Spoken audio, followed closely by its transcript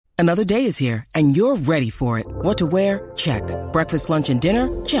Another day is here, and you're ready for it. What to wear? Check. Breakfast, lunch, and dinner?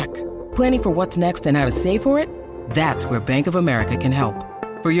 Check. Planning for what's next and how to save for it? That's where Bank of America can help.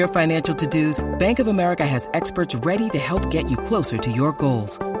 For your financial to-dos, Bank of America has experts ready to help get you closer to your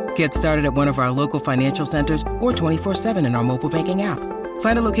goals. Get started at one of our local financial centers or 24/7 in our mobile banking app.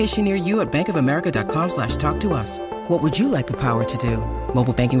 Find a location near you at bankofamerica.com/talktous. What would you like the power to do?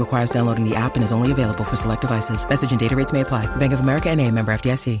 Mobile banking requires downloading the app and is only available for select devices. Message and data rates may apply. Bank of America N.A., member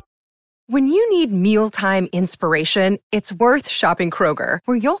FDIC. When you need mealtime inspiration, it's worth shopping Kroger,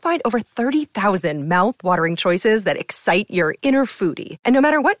 where you'll find over 30,000 mouth-watering choices that excite your inner foodie. And no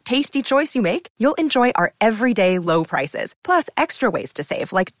matter what tasty choice you make, you'll enjoy our everyday low prices, plus extra ways to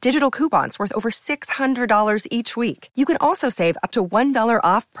save, like digital coupons worth over $600 each week. You can also save up to $1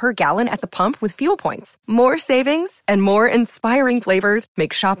 off per gallon at the pump with fuel points. More savings and more inspiring flavors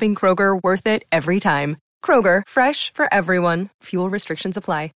make shopping Kroger worth it every time. Kroger, fresh for everyone. Fuel restrictions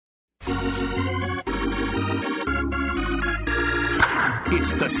apply.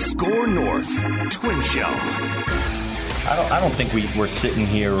 It's the Score North Twin Show. I don't think we're sitting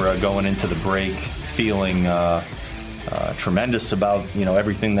here going into the break feeling tremendous about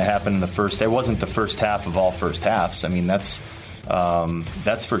everything that happened in the first. It wasn't the first half of all first halves. I mean that's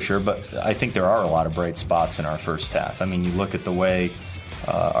for sure. But I think there are a lot of bright spots in our first half. I mean, you look at the way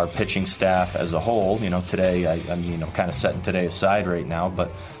our pitching staff as a whole. Today I'm kind of setting today aside right now,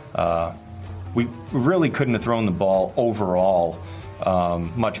 but. We really couldn't have thrown the ball overall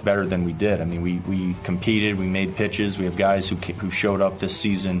much better than we did. I mean, we competed, we made pitches. We have guys who showed up this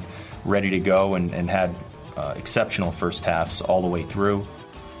season ready to go and had exceptional first halves all the way through.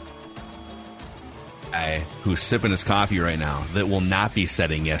 Guy who's sipping his coffee right now that will not be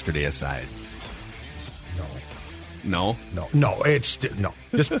setting yesterday aside. No.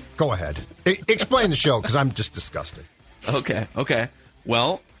 Just go ahead. Explain the show, because I'm just disgusted. Okay.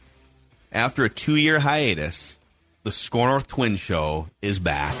 Well, after a 2-year hiatus, the Score North Twin Show is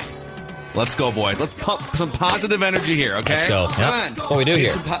back. Let's go, boys. Let's pump some positive energy here, okay? Let's go. Come on. That's what we do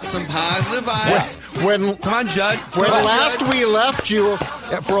here. Some positive vibes. Come on, Judd. We left you,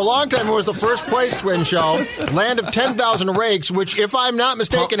 for a long time, it was the first place Twin Show, land of 10,000 rakes, which, if I'm not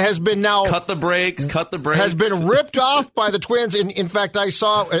mistaken, has been now... Cut the brakes. Has been ripped off by the Twins. In fact, I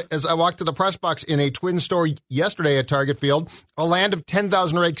saw, as I walked to the press box in a Twin store yesterday at Target Field, a land of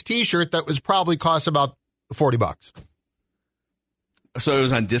 10,000 rakes T-shirt that was probably cost about $40. So it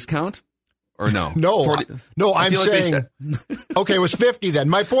was on discount? Or no? No, 40, I'm saying, okay, it was 50 then.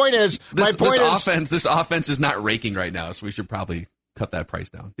 My point is, this offense is not raking right now, so we should probably cut that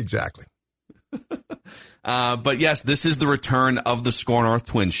price down. Exactly. But yes, this is the return of the Score North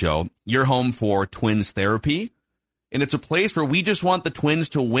Twin Show. You're home for Twins therapy, and it's a place where we just want the Twins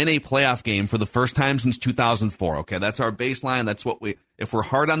to win a playoff game for the first time since 2004. Okay, that's our baseline. That's what if we're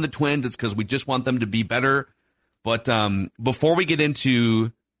hard on the Twins, it's because we just want them to be better. But before we get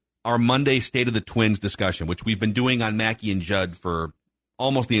into our Monday State of the Twins discussion, which we've been doing on Mackey and Judd for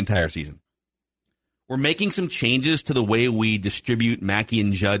almost the entire season, we're making some changes to the way we distribute Mackey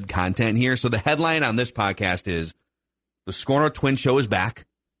and Judd content here. So the headline on this podcast is, the Score North Twin Show is back.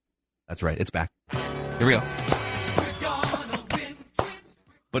 That's right, it's back. Here we go.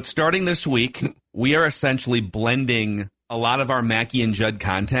 But starting this week, we are essentially blending a lot of our Mackey and Judd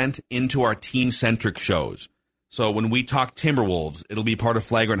content into our team-centric shows. So when we talk Timberwolves, it'll be part of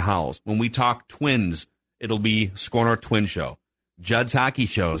Flagrant Howls. When we talk Twins, it'll be Score North Twin Show. Judd's Hockey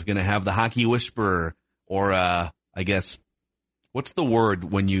Show is going to have the Hockey Whisperer, or I guess, what's the word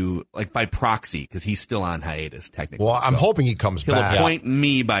when you, like by proxy, because he's still on hiatus, technically. Well, I'm hoping he comes back. He'll appoint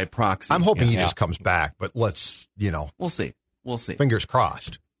me by proxy. I'm hoping he just comes back, but let's, We'll see. Fingers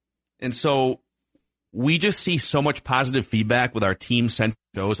crossed. And so we just see so much positive feedback with our team-centric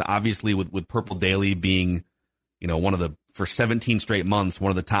shows, obviously with Purple Daily being... for 17 straight months, one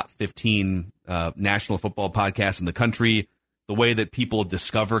of the top 15 national football podcasts in the country, the way that people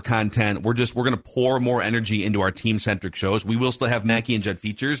discover content. We're going to pour more energy into our team-centric shows. We will still have Mackey and Judd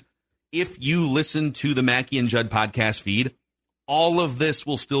features. If you listen to the Mackey and Judd podcast feed, all of this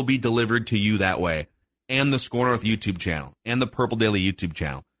will still be delivered to you that way, and the Score North YouTube channel, and the Purple Daily YouTube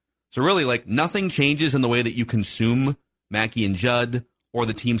channel. So really, nothing changes in the way that you consume Mackey and Judd or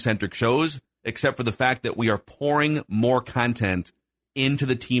the team-centric shows, except for the fact that we are pouring more content into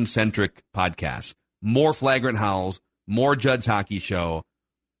the team-centric podcast. More Flagrant Howls, more Judd's Hockey Show,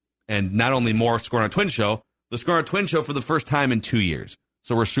 and not only more Score North Twin Show, the Score North Twin Show for the first time in 2 years.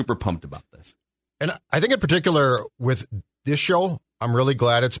 So we're super pumped about this. And I think in particular with this show, I'm really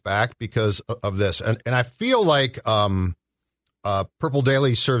glad it's back because of this. And I feel like Purple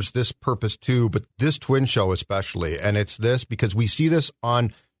Daily serves this purpose too, but this Twin Show especially. And it's this because we see this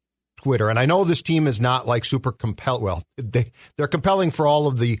on Twitter. And I know this team is not like super compelled. Well, they're compelling for all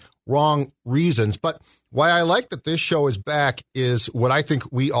of the wrong reasons. But why I like that this show is back is what I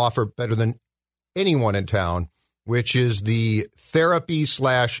think we offer better than anyone in town, which is the therapy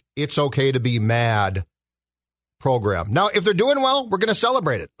 / it's okay to be mad program. Now, if they're doing well, we're going to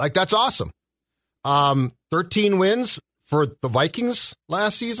celebrate it. Like, that's awesome. 13 wins for the Vikings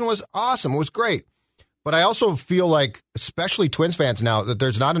last season was awesome. It was great. But I also feel like, especially Twins fans now, that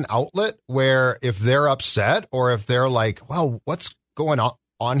there's not an outlet where if they're upset or if they're like, well, what's going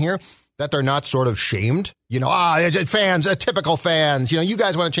on here, that they're not sort of shamed. Fans, typical fans, you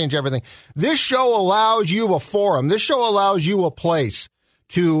guys want to change everything. This show allows you a forum. This show allows you a place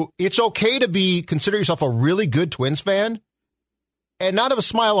it's okay to consider yourself a really good Twins fan and not have a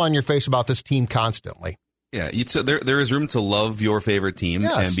smile on your face about this team constantly. Yeah, there is room to love your favorite team.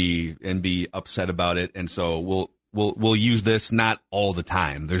 Yes. and be upset about it, and so we'll use this not all the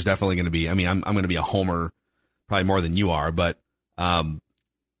time. There's definitely going to be. I mean, I'm going to be a homer, probably more than you are, but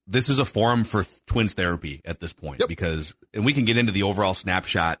this is a forum for Twins therapy at this point. Yep. And we can get into the overall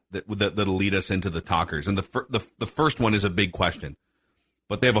snapshot that'll lead us into the talkers. And the first one is a big question,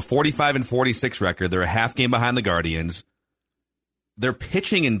 but they have a 45-46 record. They're a half game behind the Guardians. Their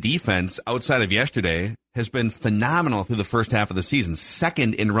pitching and defense outside of yesterday has been phenomenal through the first half of the season,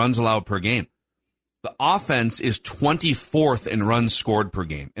 second in runs allowed per game. The offense is 24th in runs scored per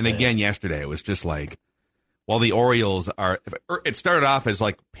game. And again, yesterday, it was just like, while the Orioles it started off as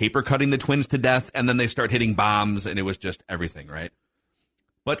like paper cutting the Twins to death, and then they start hitting bombs, and it was just everything, right?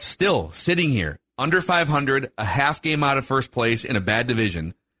 But still, sitting here, under 500, a half game out of first place in a bad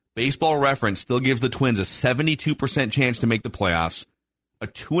division, Baseball Reference still gives the Twins a 72% chance to make the playoffs, a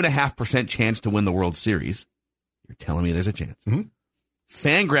 2.5% chance to win the World Series. You're telling me there's a chance. Mm-hmm.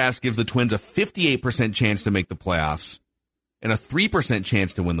 Fangraphs gives the Twins a 58% chance to make the playoffs and a 3%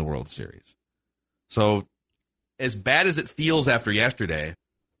 chance to win the World Series. So, as bad as it feels after yesterday,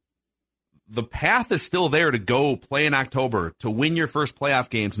 the path is still there to go play in October to win your first playoff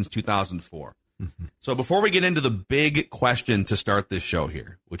game since 2004. Mm-hmm. So before we get into the big question to start this show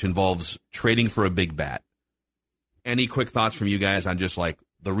here, which involves trading for a big bat, any quick thoughts from you guys on just like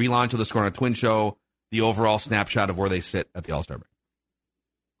the relaunch of the Score on a Twin show, the overall snapshot of where they sit at the All-Star break?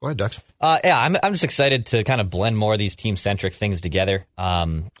 Go ahead, Dex. I'm just excited to kind of blend more of these team-centric things together.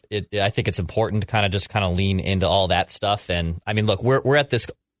 I think it's important to kind of lean into all that stuff. And I mean, look, we're at this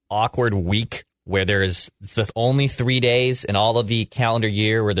awkward week where it's the only 3 days in all of the calendar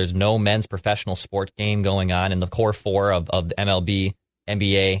year where there's no men's professional sport game going on in the core four of the MLB,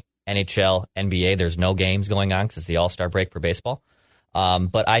 NBA, NHL, NBA. There's no games going on because it's the All-Star break for baseball.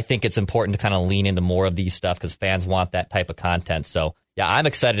 But I think it's important to kind of lean into more of these stuff because fans want that type of content. So, yeah, I'm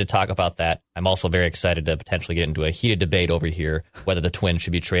excited to talk about that. I'm also very excited to potentially get into a heated debate over here whether the Twins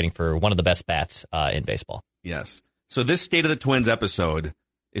should be trading for one of the best bats in baseball. Yes. So this State of the Twins episode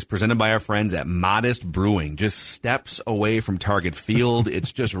is presented by our friends at Modest Brewing, just steps away from Target Field.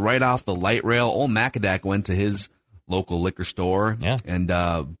 It's just right off the light rail. Old Macadac went to his local liquor store and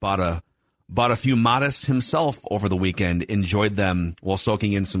bought a few Modest himself over the weekend, enjoyed them while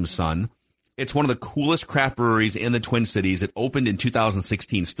soaking in some sun. It's one of the coolest craft breweries in the Twin Cities. It opened in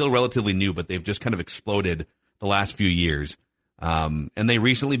 2016, still relatively new, but they've just kind of exploded the last few years. And they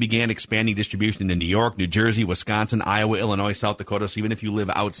recently began expanding distribution into New York, New Jersey, Wisconsin, Iowa, Illinois, South Dakota. So even if you live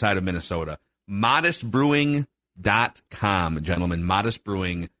outside of Minnesota, modestbrewing.com, gentlemen,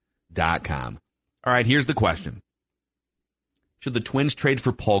 modestbrewing.com. All right, here's the question. Should the Twins trade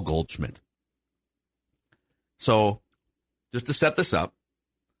for Paul Goldschmidt? So just to set this up,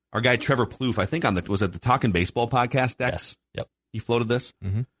 our guy Trevor Plouffe, I think was at the Talkin' Baseball podcast, Dex? Yes. Yep. He floated this.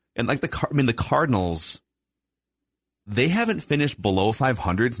 Mm-hmm. And like the Cardinals, they haven't finished below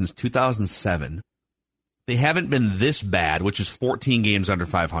 500 since 2007. They haven't been this bad, which is 14 games under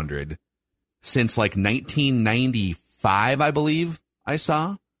 500, since like 1995, I believe I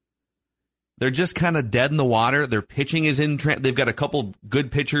saw. They're just kind of dead in the water. Their pitching is they've got a couple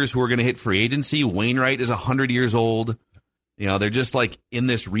good pitchers who are going to hit free agency. Wainwright is 100 years old. They're just like in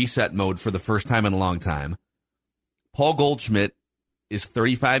this reset mode for the first time in a long time. Paul Goldschmidt is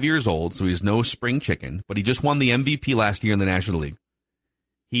 35 years old, so he's no spring chicken, but he just won the MVP last year in the National League.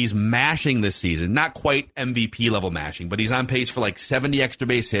 He's mashing this season. Not quite MVP level mashing, but he's on pace for like 70 extra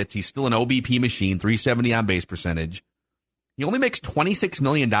base hits. He's still an OBP machine, 370 on base percentage. He only makes $26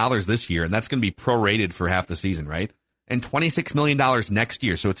 million this year, and that's going to be prorated for half the season, right? And $26 million next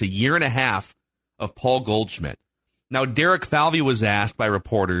year. So it's a year and a half of Paul Goldschmidt. Now, Derek Falvey was asked by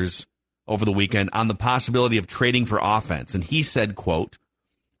reporters over the weekend on the possibility of trading for offense, and he said, quote,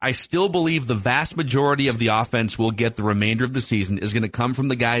 I still believe the vast majority of the offense we'll get the remainder of the season is going to come from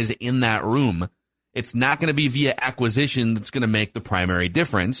the guys in that room. It's not going to be via acquisition that's going to make the primary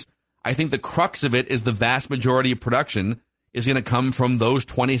difference. I think the crux of it is the vast majority of production is going to come from those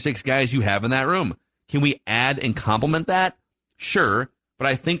 26 guys you have in that room. Can we add and complement that? Sure, but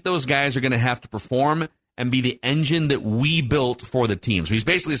I think those guys are going to have to perform and be the engine that we built for the team. So he's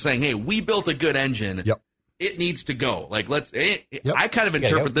basically saying, hey, we built a good engine. Yep. It needs to go. I kind of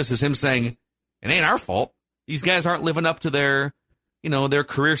interpret this as him saying, it ain't our fault. These guys aren't living up to their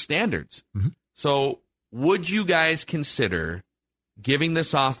career standards. Mm-hmm. So would you guys consider giving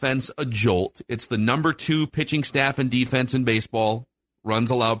this offense a jolt? It's the number 2 pitching staff and defense in baseball,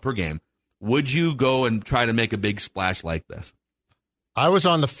 runs allowed per game. Would you go and try to make a big splash like this? I was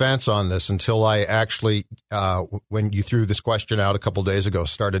on the fence on this until I actually, when you threw this question out a couple days ago,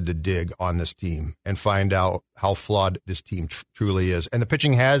 started to dig on this team and find out how flawed this team truly is. And the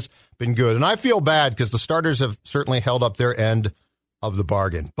pitching has been good. And I feel bad because the starters have certainly held up their end of the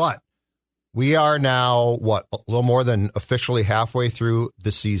bargain. But we are now, a little more than officially halfway through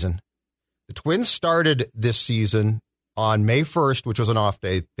the season. The Twins started this season on May 1st, which was an off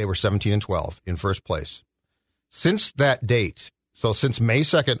day. They were 17-12 in first place. Since that date, so since May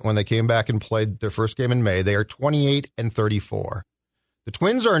 2nd, when they came back and played their first game in May, they are 28-34. The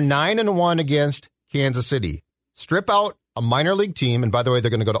Twins are 9-1 against Kansas City. Strip out a minor league team, and by the way,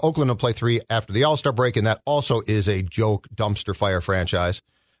 they're going to go to Oakland and play 3 after the All-Star break, and that also is a joke dumpster fire franchise.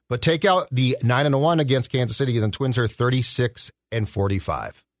 But take out the 9-1 against Kansas City, and the Twins are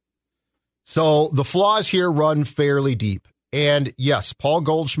 36-45. So the flaws here run fairly deep. And yes, Paul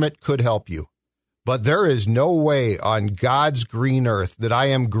Goldschmidt could help you. But there is no way on God's green earth that I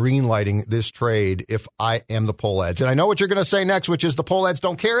am greenlighting this trade if I am the Poleheads. And I know what you're going to say next, which is the Poleheads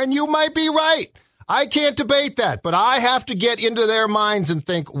don't care, and you might be right. I can't debate that, but I have to get into their minds and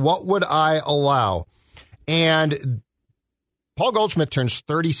think, what would I allow? And Paul Goldschmidt turns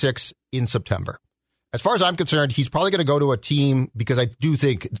 36 in September. As far as I'm concerned, he's probably going to go to a team because I do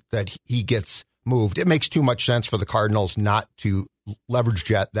think that he gets moved. It makes too much sense for the Cardinals not to leverage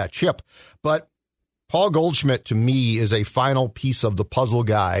that chip. But Paul Goldschmidt, to me, is a final piece of the puzzle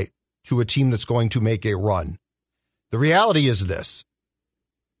guy to a team that's going to make a run. The reality is this.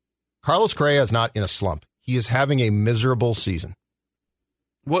 Carlos Correa is not in a slump. He is having a miserable season.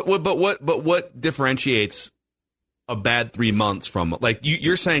 What differentiates a bad 3 months from, like,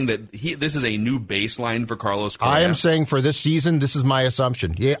 you're saying that this is a new baseline for Carlos Correa? I am saying for this season, this is my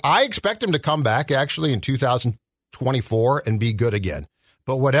assumption. Yeah, I expect him to come back actually in 2024 and be good again.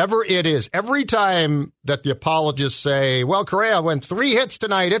 But whatever it is, every time that the apologists say, well, Correa went 3 hits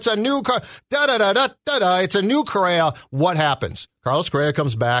tonight, it's a new it's a new Correa, what happens? Carlos Correa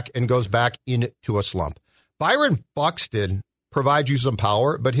comes back and goes back into a slump. Byron Buxton provides you some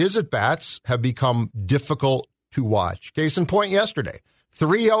power, but his at-bats have become difficult to watch. Case in point yesterday,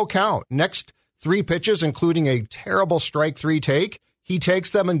 3-0 count. Next 3 pitches, including a terrible strike 3 take, he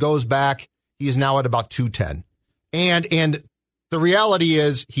takes them and goes back. He is now at about 210. And the reality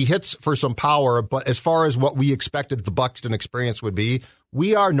is he hits for some power, but as far as what we expected the Buxton experience would be,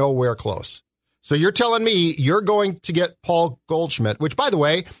 we are nowhere close. So you're telling me you're going to get Paul Goldschmidt, which, by the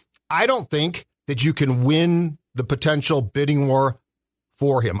way, I don't think that you can win the potential bidding war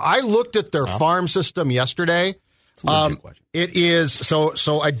for him. I looked at their farm system yesterday. It's a legit question. It is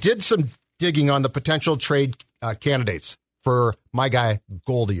so I did some digging on the potential trade candidates for my guy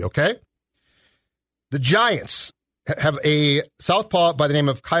Goldie, okay? The Giants have a southpaw by the name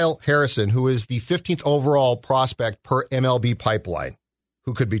of Kyle Harrison, who is the 15th overall prospect per MLB Pipeline,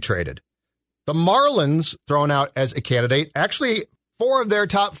 who could be traded. The Marlins, thrown out as a candidate, actually 4 of their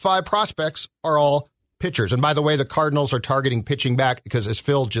top 5 prospects are all pitchers. And by the way, the Cardinals are targeting pitching back because, as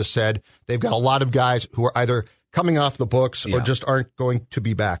Phil just said, they've got a lot of guys who are either coming off the books or just aren't going to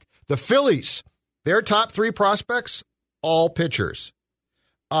be back. The Phillies, their top 3 prospects, all pitchers.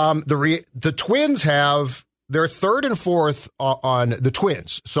 The Twins have their 3rd and 4th on the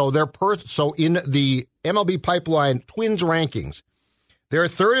Twins. So so in the MLB Pipeline Twins rankings, their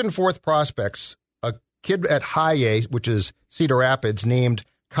 3rd and 4th prospects, a kid at high A, which is Cedar Rapids, named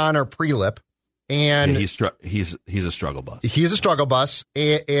Connor Prelip. And he's a struggle bus. He's a struggle bus.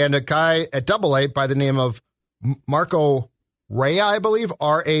 And a guy at double A by the name of Marco Raya, I believe,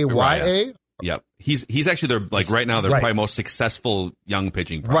 Raya. Yep. He's actually right now their probably most successful young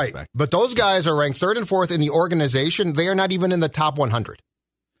pitching prospect. Right. But those guys are ranked 3rd and 4th in the organization. They are not even in the top 100.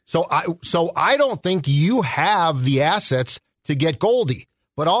 So I don't think you have the assets to get Goldie.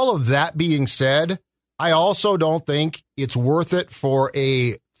 But all of that being said, I also don't think it's worth it for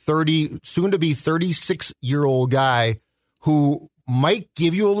a soon to be 36-year-old guy who might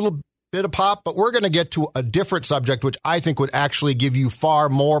give you a little bit of pop, but we're going to get to a different subject, which I think would actually give you far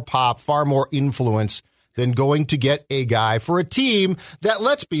more pop, far more influence than going to get a guy for a team that,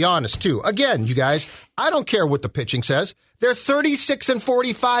 let's be honest, too. Again, you guys, I don't care what the pitching says. They're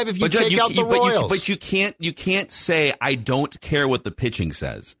 36-45 if you take out the Royals. But you can't say I don't care what the pitching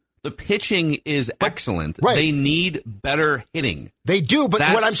says. The pitching is excellent. Right. They need better hitting. They do, but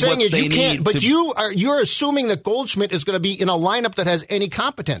what I'm saying is you can't. But you're assuming that Goldschmidt is going to be in a lineup that has any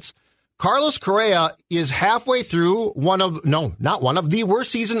competence. Carlos Correa is halfway through not one of the worst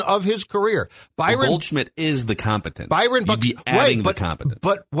season of his career. Goldschmidt is the competence. You'd be adding the competence.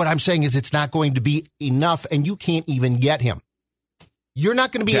 But what I'm saying is it's not going to be enough, and you can't even get him. You're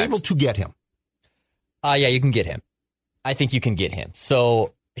not going to be able to get him. Yeah, you can get him. I think you can get him.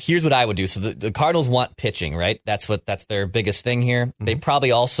 So here's what I would do. So the Cardinals want pitching, right? That's their biggest thing here. Mm-hmm. They probably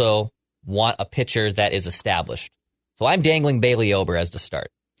also want a pitcher that is established. So I'm dangling Bailey Ober as the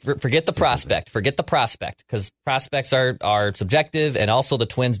start. Forget the prospect, because prospects are subjective, and also the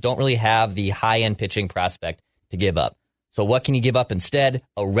Twins don't really have the high-end pitching prospect to give up. So what can you give up instead?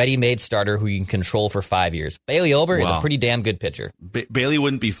 A ready-made starter who you can control for 5 years. Bailey Ober is a pretty damn good pitcher. Bailey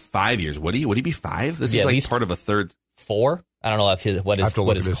wouldn't be 5 years, would he? Would he be 5? This is like part of a third. 4? I don't know if what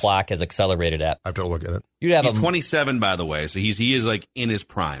his clock has accelerated at. I have to look at it. He's 27, by the way, so he is like in his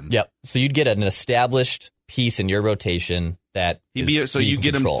prime. Yep. So you'd get an established piece in your rotation that you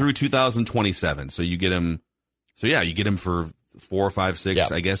get him through 2027. So you get him. So yeah, you get him for 4, 5,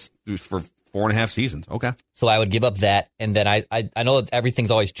 6. I guess for 4.5 seasons. Okay. So I would give up that, and then I know that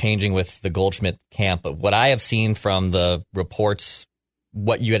everything's always changing with the Goldschmidt camp, but what I have seen from the reports,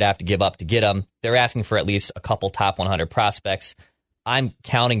 what you would have to give up to get him, they're asking for at least a couple top 100 prospects. I'm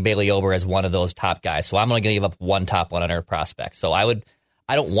counting Bailey Ober as one of those top guys, so I'm only going to give up one top 100 prospect. So I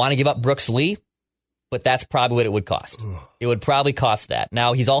don't want to give up Brooks Lee, but that's probably what it would cost. It would probably cost that.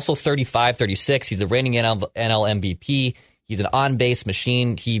 Now, he's also 35, 36. He's a reigning NL MVP. He's an on-base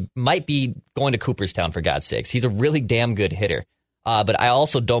machine. He might be going to Cooperstown, for God's sakes. He's a really damn good hitter. But I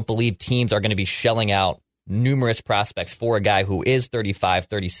also don't believe teams are going to be shelling out numerous prospects for a guy who is 35,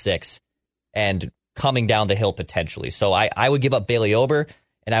 36, and coming down the hill potentially. So I would give up Bailey Ober,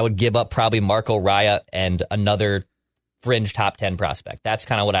 and I would give up probably Marco Raya and another fringe top 10 prospect. That's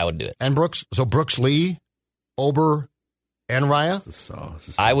kind of what I would do it. And Brooks Lee, Ober, and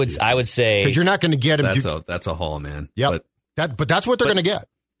Raya? I would say, because you're not going to get him. That's a haul, man. Yeah, but that's what they're going to get.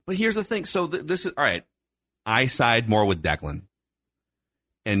 But here's the thing. So this is all right. I side more with Declan,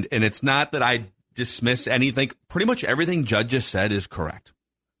 and it's not that I dismiss anything. Pretty much everything Judd just said is correct.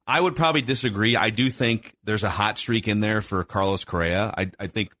 I would probably disagree. I do think there's a hot streak in there for Carlos Correa. I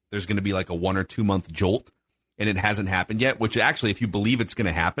think there's going to be like a 1 or 2 month jolt, and it hasn't happened yet, which actually, if you believe it's going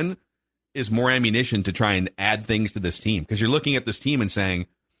to happen, is more ammunition to try and add things to this team. Because you're looking at this team and saying,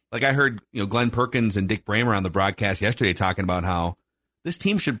 like I heard Glenn Perkins and Dick Bramer on the broadcast yesterday talking about how this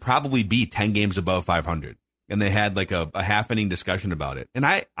team should probably be 10 games above 500. And they had like a half inning discussion about it. And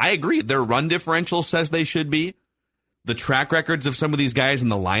I agree. Their run differential says they should be. The track records of some of these guys in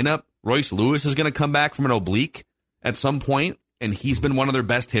the lineup, Royce Lewis is going to come back from an oblique at some point, and he's been one of their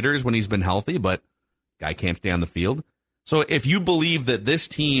best hitters when he's been healthy, but guy can't stay on the field. So if you believe that this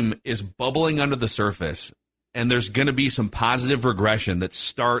team is bubbling under the surface and there's going to be some positive regression that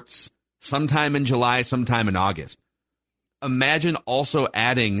starts sometime in July, sometime in August, imagine also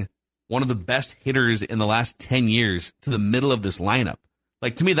adding one of the best hitters in the last 10 years to the middle of this lineup.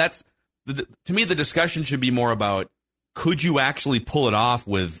 Like, to me, the discussion should be more about, could you actually pull it off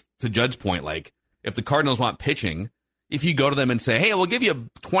with, to Judd's point, like, if the Cardinals want pitching, if you go to them and say, hey, we'll give you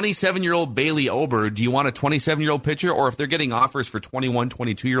a 27-year-old Bailey Ober, do you want a 27-year-old pitcher? Or if they're getting offers for 21,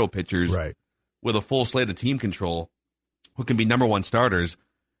 22-year-old pitchers with a full slate of team control who can be number one starters,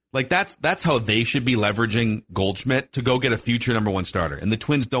 like that's how they should be leveraging Goldschmidt to go get a future number one starter. And the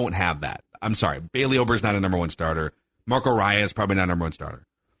Twins don't have that. I'm sorry. Bailey Ober is not a number one starter. Marco Raya is probably not a number one starter.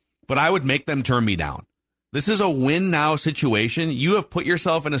 But I would make them turn me down. This is a win-now situation. You have put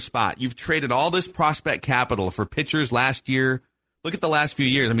yourself in a spot. You've traded all this prospect capital for pitchers last year. Look at the last few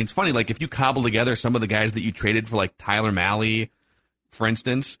years. I mean, it's funny, like, if you cobble together some of the guys that you traded for, like Tyler Mahle, for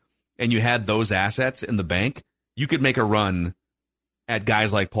instance, and you had those assets in the bank, you could make a run at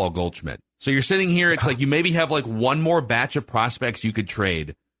guys like Paul Goldschmidt. So you're sitting here, it's like you maybe have like one more batch of prospects you could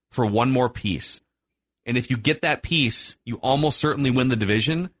trade for one more piece. And if you get that piece, you almost certainly win the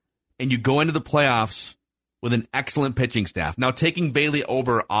division, and you go into the playoffs with an excellent pitching staff. Now, taking Bailey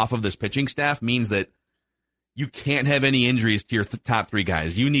Ober off of this pitching staff means that you can't have any injuries to your top three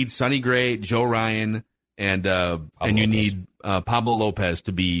guys. You need Sonny Gray, Joe Ryan, and you need Pablo Lopez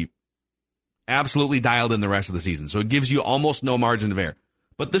to be absolutely dialed in the rest of the season. So it gives you almost no margin of error.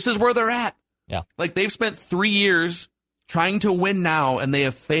 But this is where they're at. Yeah. Like, they've spent 3 years trying to win now, and they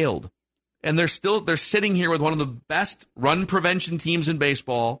have failed. And they're sitting here with one of the best run prevention teams in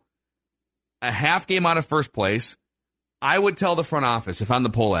baseball, a half game out of first place. I would tell the front office, if I'm the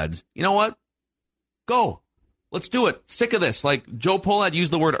Pohlads, you know what? Go. Let's do it. Sick of this. Like, Joe Pohlad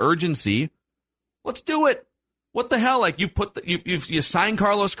used the word urgency. Let's do it. What the hell? Like, you signed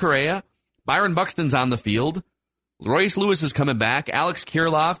Carlos Correa. Byron Buxton's on the field. Royce Lewis is coming back. Alex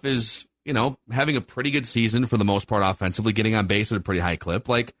Kirilloff is, having a pretty good season for the most part offensively, getting on base at a pretty high clip.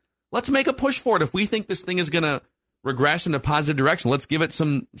 Like, let's make a push for it. If we think this thing is going to regress in a positive direction, let's give it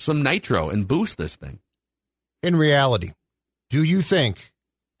some nitro and boost this thing. In reality, do you think,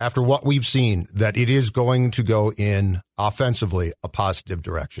 after what we've seen, that it is going to go in offensively a positive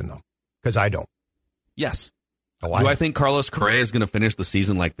direction, though? Because I don't. Yes. Do I think Carlos Correa is going to finish the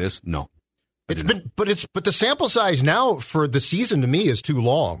season like this? No. But the sample size now for the season to me is too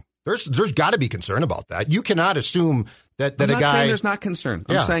long. There's got to be concern about that. You cannot assume that I'm a not guy. saying there's not concern.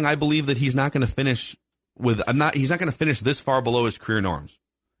 I'm saying I believe that he's not going to finish he's not going to finish this far below his career norms.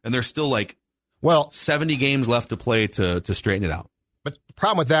 And there's still 70 games left to play to straighten it out. But the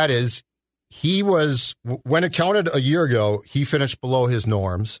problem with that is when it counted a year ago, he finished below his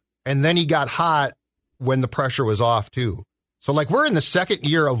norms, and then he got hot when the pressure was off too. So we're in the second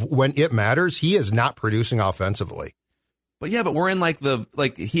year of when it matters. He is not producing offensively. But we're in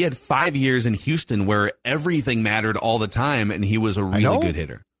he had 5 years in Houston where everything mattered all the time, and he was a really good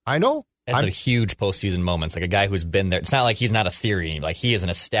hitter. I know. That's a huge postseason moments. Like a guy who's been there. It's not like he's not a theory. Like he is an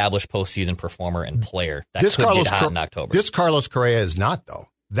established postseason performer and player that could get hot in October. This Carlos Correa is not, though.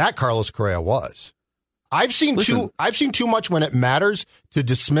 That Carlos Correa was. I've seen too much when it matters to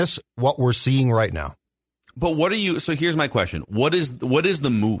dismiss what we're seeing right now. But so here's my question. What is the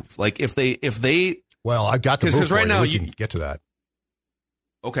move? Like if they well, I've got the move right now we can get to that.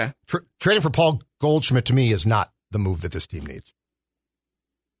 Okay. Trading for Paul Goldschmidt to me is not the move that this team needs.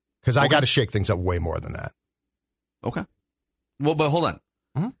 Because I got to shake things up way more than that. Okay. Well, but hold on.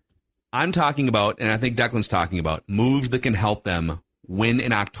 Mm-hmm. I'm talking about, and I think Declan's talking about, moves that can help them win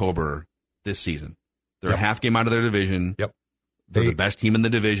in October this season. They're a half game out of their division. Yep. They're the best team in the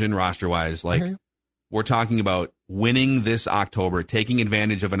division roster-wise. We're talking about winning this October, taking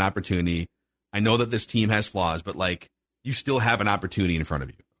advantage of an opportunity. I know that this team has flaws, but you still have an opportunity in front of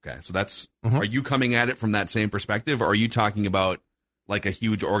you. Okay. So that's, Are you coming at it from that same perspective, or are you talking about a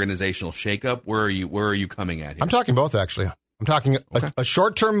huge organizational shakeup? Where are you coming at here? I'm talking both, actually. I'm talking a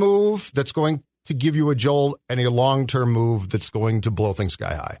short-term move that's going to give you a jolt and a long-term move that's going to blow things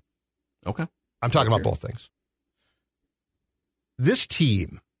sky high. Okay. I'm talking about both things. This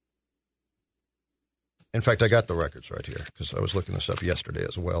team, in fact, I got the records right here because I was looking this up yesterday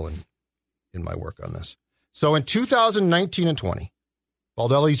as well in my work on this. So in 2019 and 20,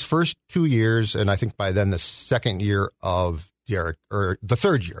 Baldelli's first 2 years, and I think by then the second year of Derek, or the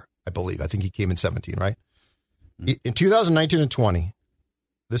third year, I believe. I think he came in 17, right? Mm-hmm. In 2019 and 20,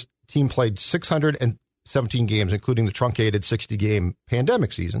 this team played 617 games, including the truncated 60-game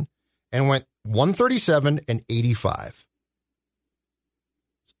pandemic season, and went 137 and 85,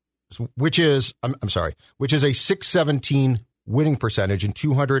 which is a 617 winning percentage in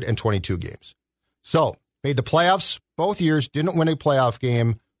 222 games. So made the playoffs both years, didn't win a playoff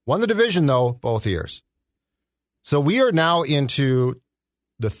game, won the division though both years. So we are now into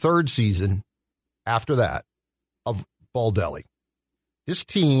the third season after that of Baldelli. This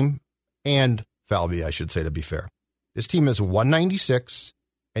team, and Falvey, I should say to be fair, this team is 196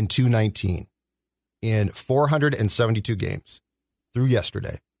 and 219 in 472 games through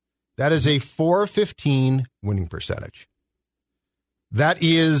yesterday. That is a 415 winning percentage. That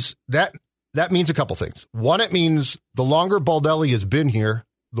means a couple things. One, it means the longer Baldelli has been here,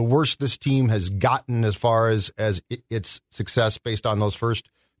 the worse this team has gotten as far as its success based on those first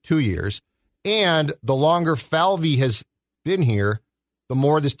 2 years. And the longer Falvey has been here, the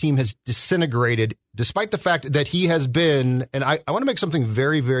more this team has disintegrated, despite the fact that he has been, and I want to make something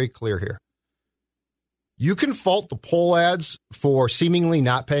very, very clear here. You can fault the Pohlads for seemingly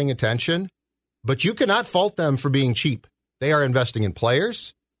not paying attention, but you cannot fault them for being cheap. They are investing in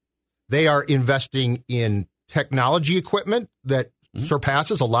players. They are investing in technology equipment that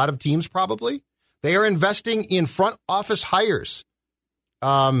surpasses a lot of teams probably. They are investing in front office hires.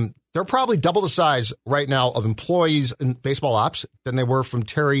 They're probably double the size right now of employees in baseball ops than they were from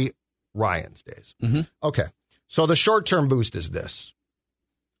Terry Ryan's days. Mm-hmm. Okay, so the short-term boost is this.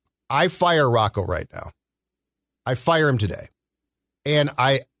 I fire Rocco right now. I fire him today. And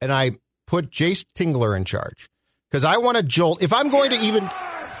I put Jace Tingler in charge because I want to jolt. If I'm going to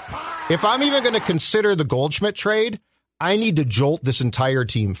if I'm even going to consider the Goldschmidt trade, I need to jolt this entire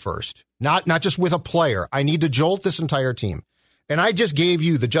team first. Not just with a player. I need to jolt this entire team. And I just gave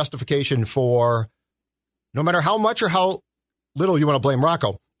you the justification for no matter how much or how little you want to blame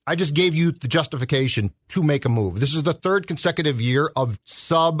Rocco, I just gave you the justification to make a move. This is the third consecutive year of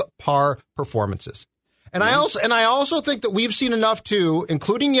subpar performances. And I also think that we've seen enough too,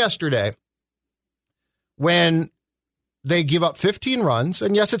 including yesterday, when they give up 15 runs,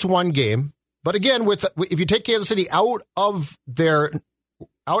 and yes, it's one game, but again, if you take Kansas City out of the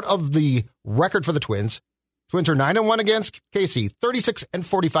record for the Twins are 9-1 against KC,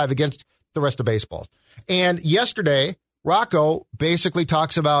 36-45 against the rest of baseball. And yesterday, Rocco basically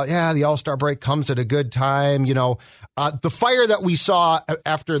talks about, the All-Star break comes at a good time. The fire that we saw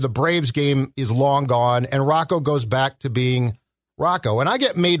after the Braves game is long gone, and Rocco goes back to being Rocco. And I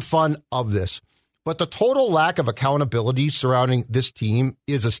get made fun of this, but the total lack of accountability surrounding this team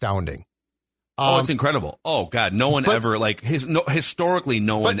is astounding. It's incredible. Oh, God, no one ever, historically,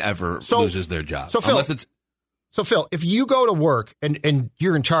 no one ever loses their job. So, Phil, if you go to work and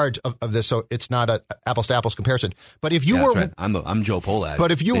you're in charge of this, so it's not an apples to apples comparison. But if you were, right. I'm Joe Polad.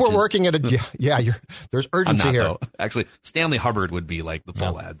 But if you were working at there's urgency here. Though. Actually, Stanley Hubbard would be like the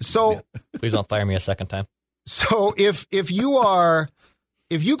Polad. So please don't fire me a second time. So if you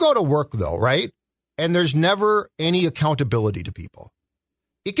go to work though, right, and there's never any accountability to people,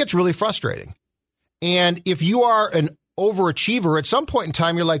 it gets really frustrating. And if you are an overachiever, at some point in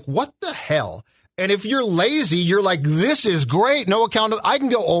time, you're like, what the hell? And if you're lazy, you're like, this is great. No accountability. I can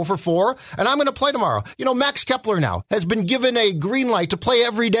go 0 for 4, and I'm going to play tomorrow. Max Kepler now has been given a green light to play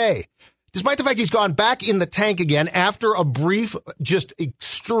every day, despite the fact he's gone back in the tank again after a brief, just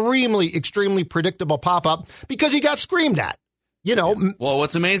extremely, extremely predictable pop-up because he got screamed at. Well,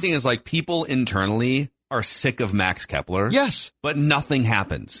 what's amazing is people internally are sick of Max Kepler. Yes. But nothing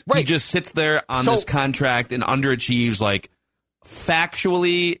happens. Right. He just sits there on this contract and underachieves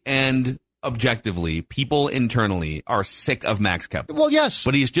factually and objectively, people internally are sick of Max Kepler. Well, yes.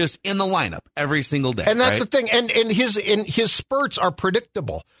 But he's just in the lineup every single day. And that's the thing. And his spurts are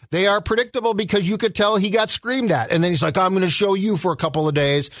predictable. They are predictable because you could tell he got screamed at. And then he's like, I'm going to show you for a couple of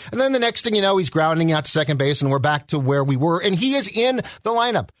days. And then the next thing you know, he's grounding out to second base and we're back to where we were. And he is in the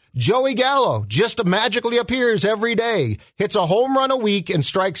lineup. Joey Gallo just magically appears every day, hits a home run a week, and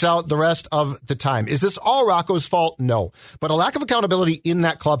strikes out the rest of the time. Is this all Rocco's fault? No. But a lack of accountability in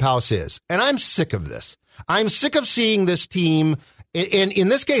that clubhouse is. And I'm sick of this. I'm sick of seeing this team. And in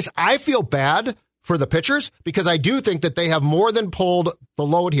this case, I feel bad for the pitchers because I do think that they have more than pulled the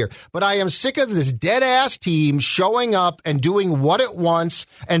load here. But I am sick of this dead-ass team showing up and doing what it wants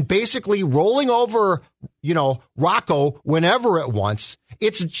and basically rolling over, Rocco whenever it wants.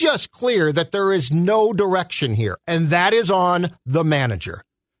 It's just clear that there is no direction here, and that is on the manager.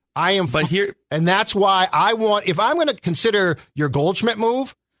 And that's why if I'm going to consider your Goldschmidt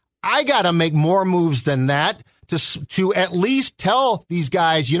move, I got to make more moves than that to at least tell these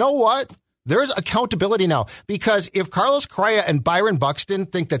guys, you know what? There's accountability now. Because if Carlos Correa and Byron Buxton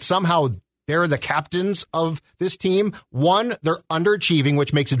think that somehow they're the captains of this team, one, they're underachieving,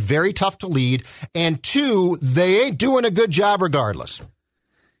 which makes it very tough to lead. And two, they ain't doing a good job regardless.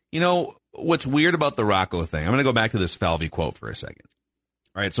 What's weird about the Rocco thing, I'm going to go back to this Falvey quote for a second.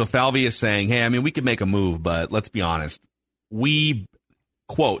 All right, so Falvey is saying, hey, we could make a move, but let's be honest. We,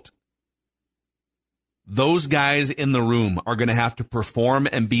 quote, those guys in the room are going to have to perform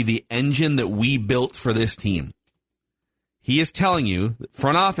and be the engine that we built for this team. He is telling you,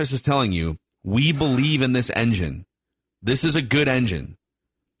 front office is telling you, we believe in this engine. This is a good engine,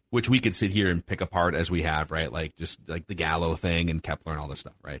 which we could sit here and pick apart as we have, right? Just the Gallo thing and Kepler and all this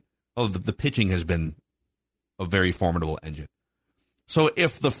stuff, right? Oh, the pitching has been a very formidable engine. So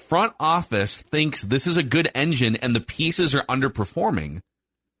if the front office thinks this is a good engine and the pieces are underperforming,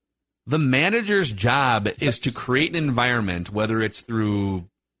 the manager's job is to create an environment, whether it's through,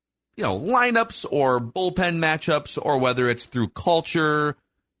 lineups or bullpen matchups, or whether it's through culture,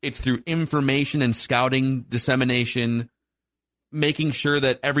 it's through information and scouting dissemination, making sure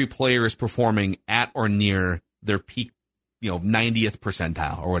that every player is performing at or near their peak, 90th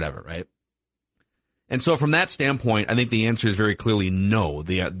percentile or whatever, right? And so from that standpoint, I think the answer is very clearly no.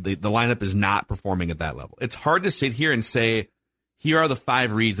 The lineup is not performing at that level. It's hard to sit here and say, here are the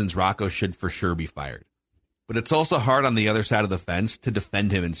 5 reasons Rocco should for sure be fired. But it's also hard on the other side of the fence to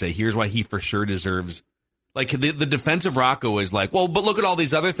defend him and say, here's why he for sure deserves. The defense of Rocco is but look at all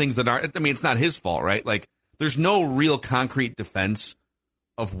these other things that aren't. It's not his fault, right? There's no real concrete defense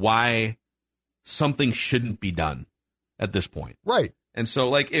of why something shouldn't be done at this point. Right. And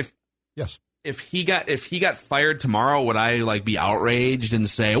so, Yes. if he got fired tomorrow, would I be outraged and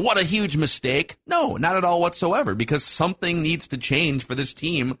say, what a huge mistake? No, not at all whatsoever, because something needs to change for this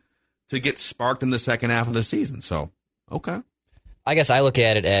team to get sparked in the second half of the season. So, okay. I guess I look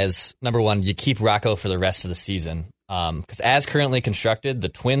at it as, number one, you keep Rocco for the rest of the season. Because as currently constructed, the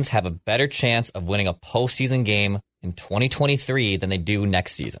Twins have a better chance of winning a postseason game in 2023 than they do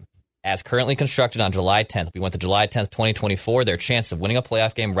next season. As currently constructed on July 10th, we went to July 10th, 2024. Their chance of winning a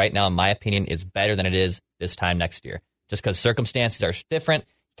playoff game right now, in my opinion, is better than it is this time next year. Just because circumstances are different,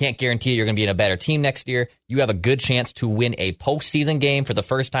 you can't guarantee you're going to be in a better team next year. You have a good chance to win a postseason game for the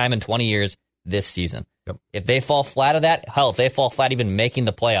first time in 20 years this season. Yep. If they fall flat of that, hell, if they fall flat even making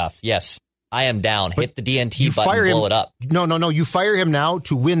the playoffs, yes, I am down. But hit the DNT button, blow it up. No. You fire him now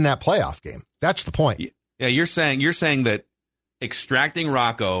to win that playoff game. That's the point. Yeah, you're saying that extracting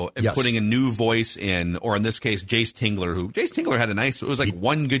Rocco and putting a new voice in, or in this case, Jace Tingler had it was like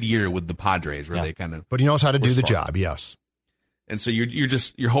one good year with the Padres where they kind of. But he knows how to do the job. Yes. And so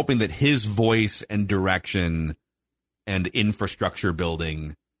you're hoping that his voice and direction and infrastructure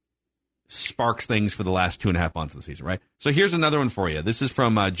building sparks things for the last 2.5 months of the season, right? So here's another one for you. This is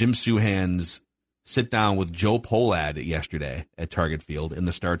from Jim Souhan's sit down with Joe Pohlad yesterday at Target Field in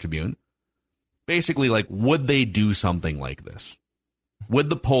the Star Tribune. Basically, would they do something like this? Would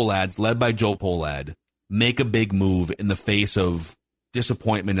the Pohlads, led by Joe Pohlad, make a big move in the face of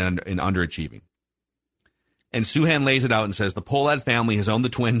disappointment and underachieving? And Souhan lays it out and says, the Pohlad family has owned the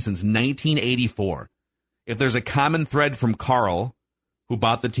Twins since 1984. If there's a common thread from Carl, who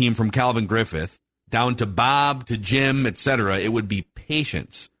bought the team from Calvin Griffith, down to Bob, to Jim, etc., it would be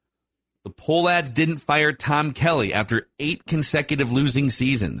patience. The Pohlads didn't fire Tom Kelly after 8 consecutive losing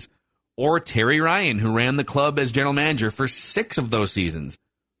seasons, or Terry Ryan, who ran the club as general manager for 6 of those seasons.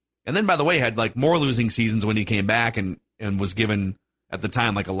 And then, by the way, had more losing seasons when he came back and was given, at the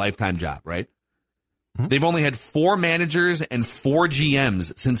time, a lifetime job, right? Mm-hmm. They've only had 4 managers and 4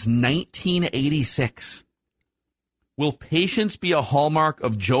 GMs since 1986. Will patience be a hallmark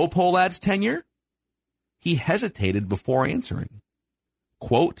of Joe Pohlad's tenure? He hesitated before answering.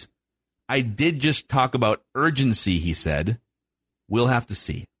 Quote, I did just talk about urgency, he said. We'll have to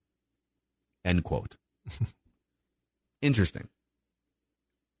see. End quote. Interesting.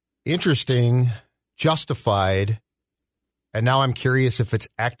 Justified. And now I'm curious if it's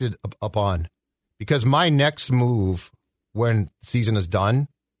acted upon. Because my next move when the season is done,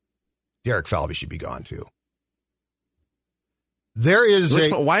 Derek Falvey should be gone too. There is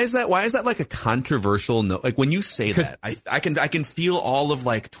why is that a controversial no? When you say that, I can feel all of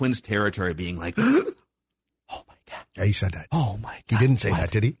Twins territory being oh my God. Yeah, he said that. Oh my God. He didn't say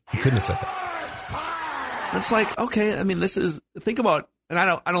that, did he? He couldn't have said that. It's okay, I mean, think about, and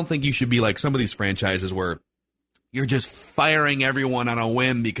I don't think you should be like some of these franchises where you're just firing everyone on a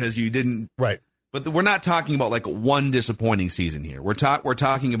whim because you didn't. Right. But we're not talking about one disappointing season here. We're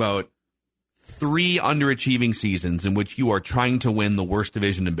talking about 3 underachieving seasons in which you are trying to win the worst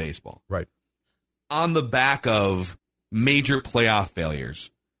division in baseball. Right. On the back of major playoff failures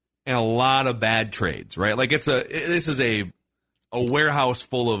and a lot of bad trades, right? This is a warehouse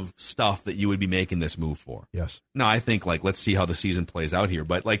full of stuff that you would be making this move for. Yes. No, I think let's see how the season plays out here.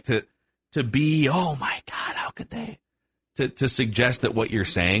 But to be, oh my God, how could they? To suggest that what you're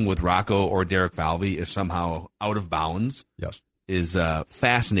saying with Rocco or Derek Falvey is somehow out of bounds. Yes. Is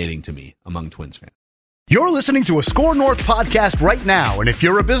fascinating to me among Twins fans. You're listening to a Score North podcast right now, and if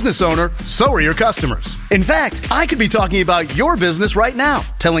you're a business owner, so are your customers. In fact, I could be talking about your business right now,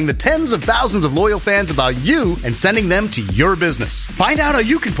 telling the tens of thousands of loyal fans about you and sending them to your business. Find out how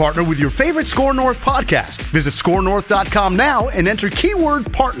you can partner with your favorite Score North podcast. Visit scorenorth.com now and enter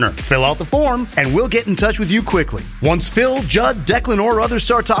keyword partner. Fill out the form, and we'll get in touch with you quickly. Once Phil, Judd, Declan, or others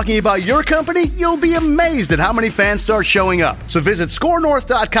start talking about your company, you'll be amazed at how many fans start showing up. So visit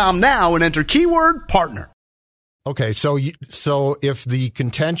scorenorth.com now and enter keyword partner. Okay, so if the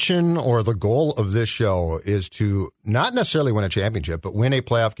contention or the goal of this show is to not necessarily win a championship, but win a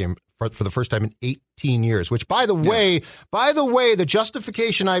playoff game for the first time in 18 years, which, by the way, the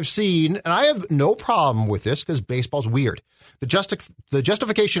justification I've seen, and I have no problem with this because baseball's weird. The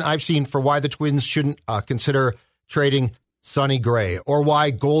justification I've seen for why the Twins shouldn't consider trading Sonny Gray or why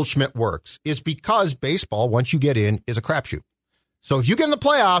Goldschmidt works is because baseball, once you get in, is a crapshoot. So if you get in the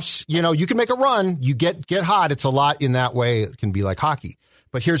playoffs, you can make a run, you get hot. It's a lot in that way. It can be like hockey.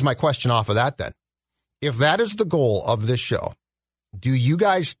 But here's my question off of that then. If that is the goal of this show, do you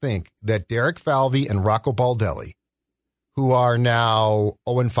guys think that Derek Falvey and Rocco Baldelli, who are now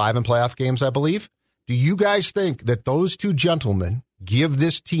 0-5 in playoff games, I believe, do you guys think that those 2 gentlemen give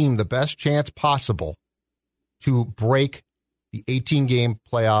this team the best chance possible to break the 18-game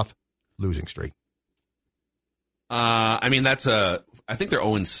playoff losing streak. I mean, I think they're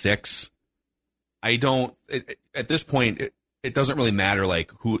 0-6. At this point, it doesn't really matter,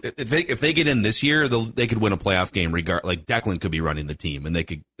 like, who, if they get in this year, they could win a playoff game, like, Declan could be running the team, and they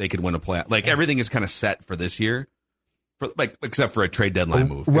could win a playoff. Like, everything is kind of set for this year, except for a trade deadline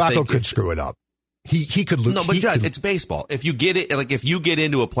move. Rocco could screw it up. He could lose. No, but Judd, it's baseball. If you get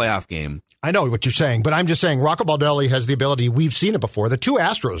into a playoff game. I know what you're saying, but I'm just saying Rocco Baldelli has the ability. We've seen it before. The 2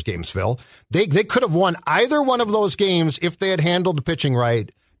 Astros games, Phil, they could have won either one of those games if they had handled the pitching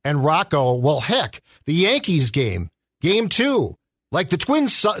right. And Rocco, well, heck, the Yankees game 2, like the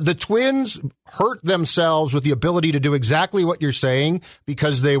Twins hurt themselves with the ability to do exactly what you're saying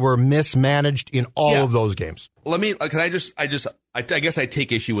because they were mismanaged in all of those games. Let me, I guess I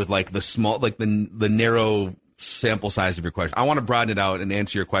take issue with like the small, like the narrow sample size of your question. I want to broaden it out and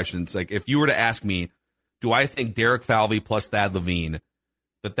answer your questions. Like, if you were to ask me, do I think Derek Falvey plus Thad Levine,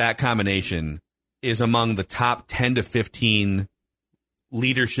 that combination is among the top 10 to 15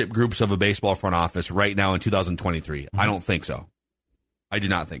 leadership groups of a baseball front office right now in 2023? I don't think so. I do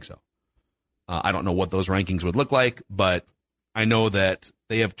not think so. I don't know what those rankings would look like, but I know that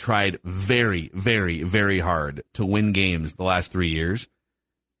they have tried very, very, very hard to win games the last 3 years.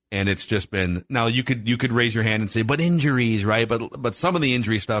 And it's just been, now you could raise your hand and say, but injuries, right? But some of the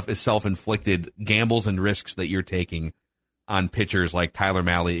injury stuff is self-inflicted gambles and risks that you're taking on pitchers like Tyler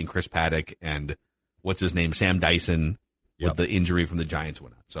Mahle and Chris Paddock and what's his name, Sam Dyson, with the injury from the Giants and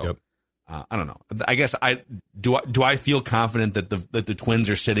whatnot. So I don't know. I guess do I feel confident that the Twins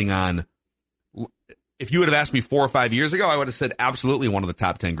are sitting on? If you would have asked me 4 or 5 years ago, I would have said absolutely one of the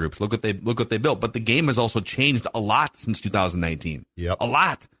top 10 groups. Look what they built. But the game has also changed a lot since 2019. Yep. A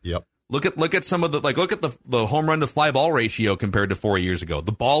lot. Yep. Look at some of look at the home run to fly ball ratio compared to 4 years ago.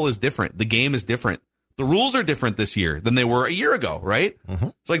 The ball is different. The game is different. The rules are different this year than they were a year ago, right? Mm-hmm.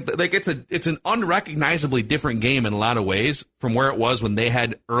 It's like it's an unrecognizably different game in a lot of ways from where it was when they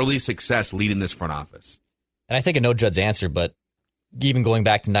had early success leading this front office. And I think I know Judd's answer, but even going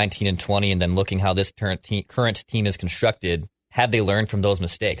back to 19 and 20 and then looking how this current team is constructed, had they learned from those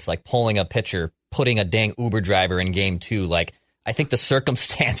mistakes, like pulling a pitcher, putting a dang Uber driver in game 2, like I think the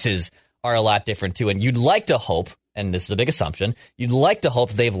circumstances are a lot different too. And you'd like to hope, and this is a big assumption, you'd like to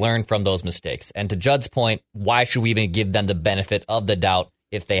hope they've learned from those mistakes. And to Judd's point, why should we even give them the benefit of the doubt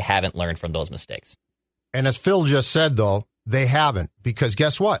if they haven't learned from those mistakes? And as Phil just said, though, they haven't, because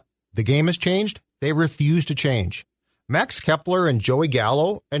guess what? The game has changed. They refuse to change. Max Kepler and Joey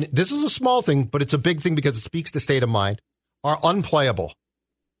Gallo, and this is a small thing, but it's a big thing because it speaks to state of mind, are unplayable.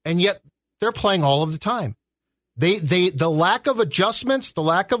 And yet they're playing all of the time. The lack of adjustments, the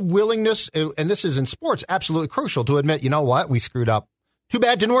lack of willingness, and this is in sports, absolutely crucial to admit, you know what, we screwed up. Too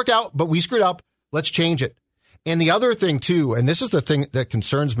bad, didn't work out, but we screwed up. Let's change it. And the other thing, too, and this is the thing that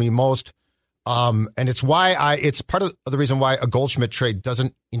concerns me most, and it's part of the reason why a Goldschmidt trade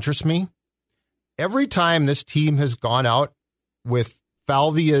doesn't interest me. Every time this team has gone out with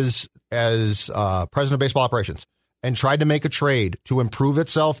Falvey as president of baseball operations and tried to make a trade to improve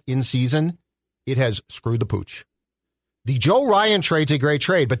itself in season, it has screwed the pooch. The Joe Ryan trade's a great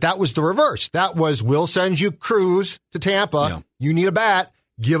trade, but that was the reverse. That was, we'll send you Cruz to Tampa. Yeah. You need a bat.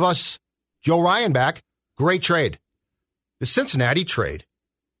 Give us Joe Ryan back. Great trade. The Cincinnati trade.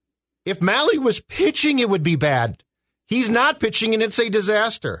 If Mahle was pitching, it would be bad. He's not pitching, and it's a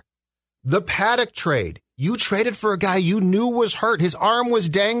disaster. The Paddock trade. You traded for a guy you knew was hurt. His arm was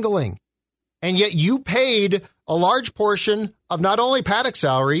dangling. And yet you paid a large portion of not only Paddock's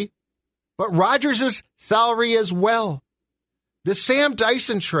salary, but Rodgers' salary as well. The Sam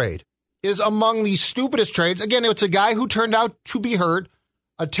Dyson trade is among the stupidest trades. Again, it's a guy who turned out to be hurt,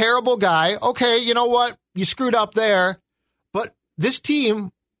 a terrible guy. Okay, you know what? You screwed up there. But this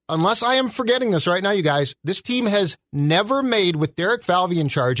team, unless I am forgetting this right now, you guys, this team has never made, with Derek Falvey in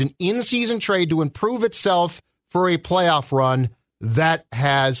charge, an in-season trade to improve itself for a playoff run that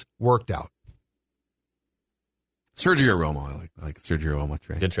has worked out. Sergio Romo, I like Sergio Romo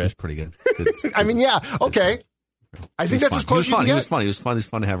trade. Good trade. He's pretty good. I mean, yeah, okay. I think that's as close as you can get. He was fun. He was fun. He was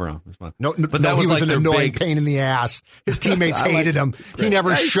fun to have around. It was fun. No, that was like an annoying pain in the ass. His teammates hated him. He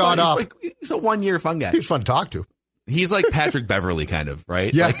never shut up. He's a one-year fun guy. He was fun to talk to. He's like Patrick Beverly, kind of,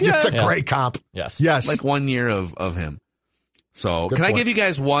 right? Yeah, it's a great comp. Yes. Like 1 year of him. So Good point. I give you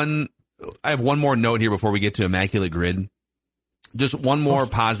guys I have one more note here before we get to Immaculate Grid. Just one more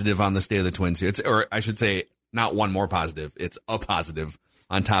positive on the state of the Twins here. Or I should say, not one more positive. It's a positive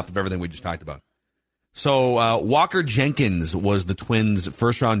on top of everything we just talked about. So Walker Jenkins was the Twins'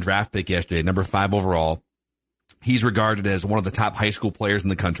 first-round draft pick yesterday, number 5 overall. He's regarded as one of the top high school players in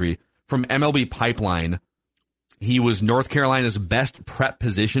the country. From MLB Pipeline, He was North Carolina's best prep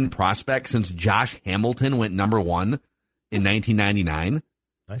position prospect since Josh Hamilton went number 1 in 1999.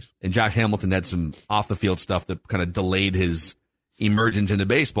 Nice. And Josh Hamilton had some off-the-field stuff that kind of delayed his emergence into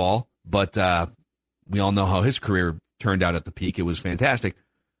baseball, but we all know how his career turned out at the peak. It was fantastic.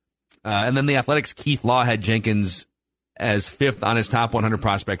 And then the Athletics' Keith Law had Jenkins as 5th on his top 100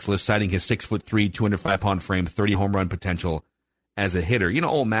 prospects list, citing his 6'3", 205-pound frame, 30 home run potential as a hitter. You know,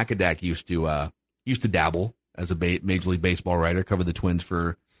 old Macadac used to dabble as a Major League Baseball writer, covered the Twins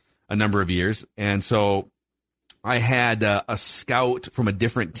for a number of years. And so I had a scout from a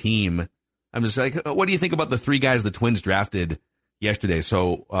different team. I'm just like, what do you think about the 3 guys the Twins drafted yesterday?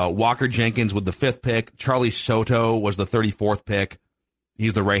 So Walker Jenkins with the 5th pick. Charlie Soto was the 34th pick.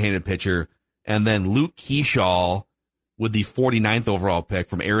 He's the right-handed pitcher. And then Luke Keyshaw with the 49th overall pick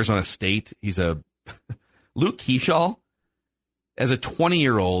from Arizona State. He's Luke Keyshaw, as a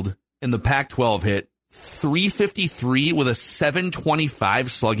 20-year-old in the Pac-12, hit .353 with a .725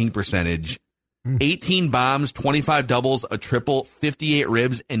 slugging percentage, 18 bombs, 25 doubles, a triple, 58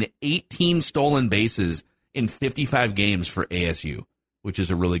 ribs, and 18 stolen bases in 55 games for ASU, which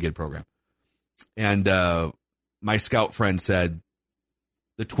is a really good program. And my scout friend said,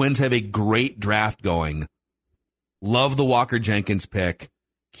 the Twins have a great draft going. Love the Walker Jenkins pick.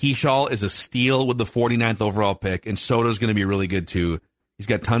 Keyshaw is a steal with the 49th overall pick, and Soto's going to be really good too. He's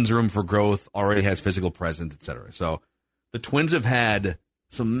got tons of room for growth, already has physical presence, etc. So the Twins have had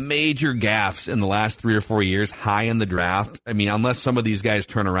some major gaffes in the last 3 or 4 years high in the draft. I mean, unless some of these guys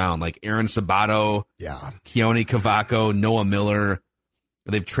turn around, like Aaron Sabato, Keone Cavaco, Noah Miller.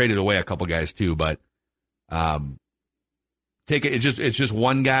 They've traded away a couple guys too, but it's just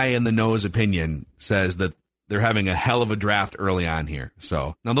one guy in the nose opinion says that they're having a hell of a draft early on here.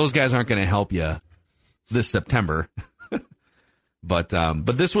 So now those guys aren't going to help you this September. But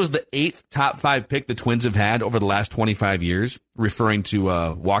this was the 8th top 5 pick the Twins have had over the last 25 years, referring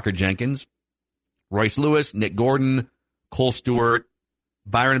to Walker Jenkins, Royce Lewis, Nick Gordon, Cole Stewart,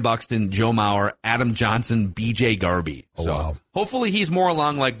 Byron Buxton, Joe Mauer, Adam Johnson, B.J. Garby. So hopefully he's more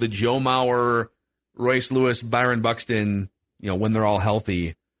along like the Joe Mauer, Royce Lewis, Byron Buxton, when they're all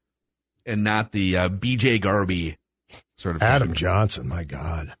healthy, and not the B.J. Garby sort of Adam Johnson, my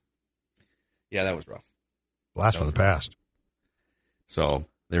God. Yeah, that was rough. Blast from the past. So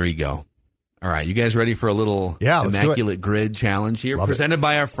there you go. All right, you guys ready for a little let's Immaculate Grid challenge here? Love presented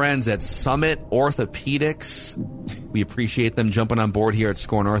by our friends at Summit Orthopedics. We appreciate them jumping on board here at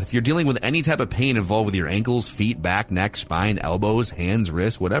Score North. If you're dealing with any type of pain involved with your ankles, feet, back, neck, spine, elbows, hands,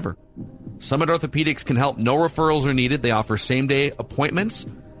 wrists, whatever, Summit Orthopedics can help. No referrals are needed. They offer same-day appointments.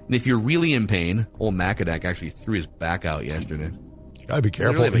 And if you're really in pain, old Macadac actually threw his back out yesterday. You got to be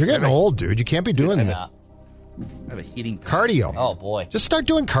careful. You're getting old, dude. You can't be doing that. I have a heating pain. Cardio. Oh, boy. Just start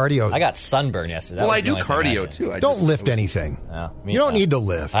doing cardio. I got sunburn yesterday. I do cardio, too. Don't lift anything. You don't need to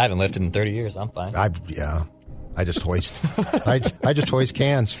lift. I haven't lifted in 30 years. I'm fine. I just hoist. I just hoist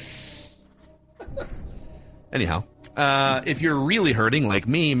cans. Anyhow, if you're really hurting like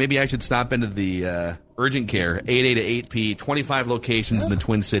me, maybe I should stop into the urgent care, 8A to 8P, 25 locations in the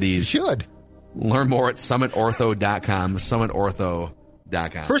Twin Cities. You should. Learn more at summitortho.com, summitortho.com.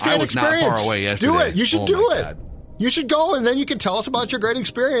 First-hand experience. Not far away yesterday. Do it. You should do it. God. You should go, and then you can tell us about your great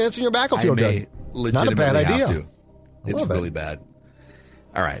experience and your back will feel good. Not a bad idea. Have to. It's really bad.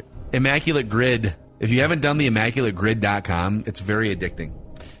 All right. Immaculate Grid. If you haven't done the ImmaculateGrid.com, it's very addicting.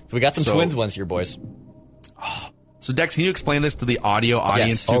 So we got some Twins ones here, boys. So, Dex, can you explain this to the audio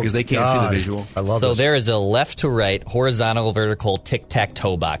audience, too? Because they can't see the visual. I love this. So there is a left to right, horizontal, vertical,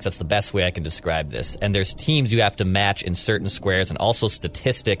 tic-tac-toe box. That's the best way I can describe this. And there's teams you have to match in certain squares and also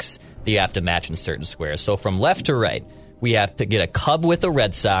statistics that you have to match in certain squares. So from left to right, we have to get a Cub with a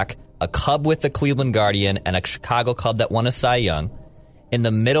Red Sox, a Cub with a Cleveland Guardian, and a Chicago Cub that won a Cy Young. In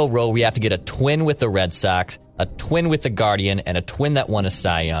the middle row, we have to get a twin with the Red Sox, a twin with the Guardian, and a twin that won a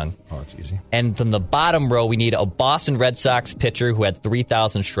Cy Young. Oh, that's easy. And from the bottom row, we need a Boston Red Sox pitcher who had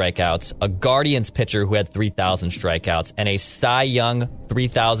 3,000 strikeouts, a Guardians pitcher who had 3,000 strikeouts, and a Cy Young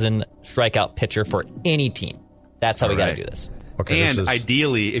 3,000 strikeout pitcher for any team. That's how we got to do this. Okay, and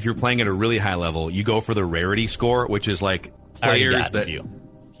ideally, if you're playing at a really high level, you go for the rarity score, which is like players that.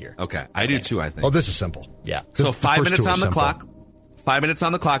 Here. Okay, I do too, I think. Oh, this is simple. Yeah. So 5 minutes on the clock. 5 minutes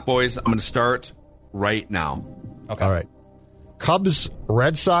on the clock, boys. I'm going to start right now. Okay. All right. Cubs,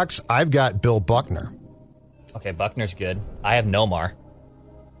 Red Sox, I've got Bill Buckner. Okay, Buckner's good. I have Nomar.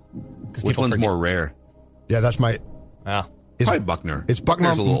 Which one's more rare? Yeah, that's my... Probably Buckner. It's Buckner.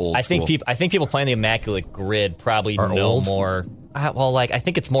 Buckner's a little old school. I think people playing the Immaculate Grid probably know old? more... I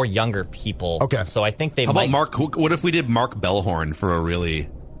think it's more younger people. Okay. So I think they How about Mark... What if we did Mark Bellhorn for a really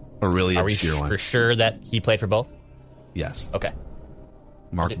A really Are we obscure one. for sure that he played for both? Yes. Okay.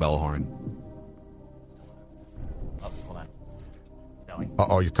 Mark Bellhorn. Oh, hold on. Spelling.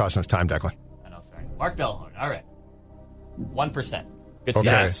 Uh-oh, you're costing us time, Declan. I know, sorry. Mark Bellhorn. All right. 1%. Good Okay. stuff.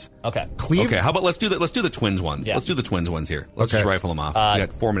 Yes. Okay. Okay, how about let's do the Twins ones. Yeah. Let's do the Twins ones here. Let's Okay. just rifle them off. We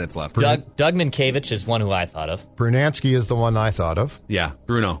got 4 minutes left. Doug Minkiewicz is one who I thought of. Brunansky is the one I thought of. Yeah,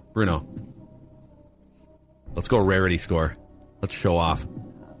 Bruno. Let's go rarity score. Let's show off.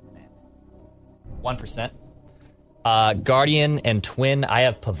 1%. Guardian and Twin, I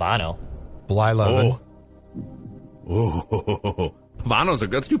have Pavano. Blyleven. Oh. Pavano's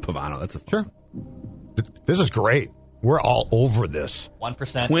let's do Pavano. That's a fun. Sure. This is great. We're all over this.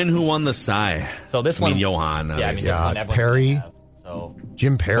 1%. Twin who won the Cy. So this I mean, one, Johan. Yeah, I mean, obviously. this one everyone's Perry. gonna have. So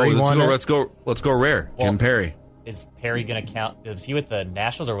Jim Perry won it. Let's go rare. Well, Jim Perry. is Perry going to count? Was he with the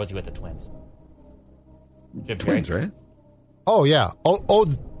Nationals or was he with the Twins? Jim Perry? Twins, right? Oh, yeah. Oh,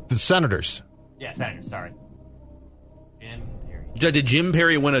 the Senators. Yeah, Senators. Sorry. Jim Perry. Did Jim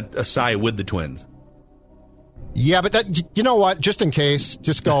Perry win a Cy with the Twins? Yeah, but you know what? Just in case,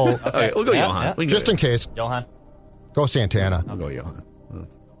 just go. Okay, we'll go Yeah, Johan. yeah. We can Just go, in case, Johan. go Santana. I'll go Johan.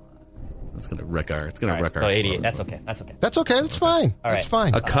 That's gonna wreck our. It's gonna All right, wreck our. so score. 88. That's okay. That's okay. That's okay. That's fine. All That's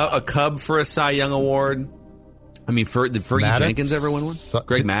right. fine. A Cub for a Cy Young award. I mean, did Fergie Maddox? Jenkins ever win one?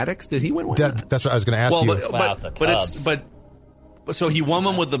 Greg Maddux, did he win one? That's what I was going to ask well, you. Wow, the Cubs. but so he won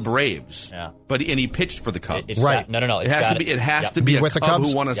one with the Braves. Yeah. But he pitched for the Cubs. It's Right. No. It has to be. It has Yep. to be a with the Cub Cubs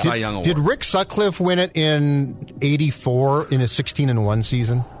who won a Cy Young award. Did Rick Sutcliffe win it in '84 in a 16-1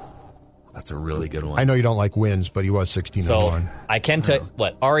 season? That's a really good one. I know you don't like wins, but he was 16-1. So I can tell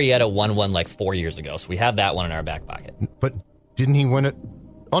what Arrieta won one like 4 years ago, so we have that one in our back pocket. But didn't he win it?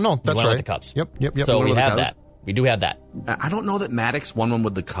 Oh no, that's won it right. with the Cubs. Yep. So won we with the have Cubs? that. We do have that. I don't know that Maddox won one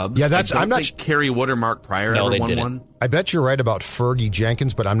with the Cubs. Yeah, that's- I don't I'm not think Kerry Wood or Mark Pryor No, ever they won didn't. one. I bet you're right about Fergie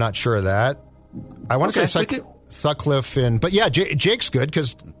Jenkins, but I'm not sure of that. I want to Okay, say we could- Sutcliffe but yeah, Jake's good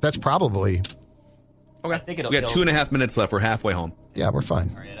because that's probably Okay, think we it'll- got 2.5 minutes left. We're halfway home. yeah, we're fine.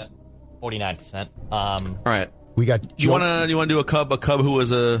 Arrieta, 49%. All right, We got you want to do a Cub who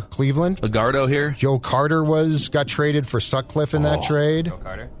was a Cleveland. Gardo here? Joe Carter got traded for Sutcliffe in that trade. Joe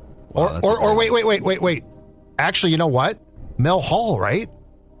Carter. Wow, that's a Or great wait. Actually, you know what? Mel Hall, right?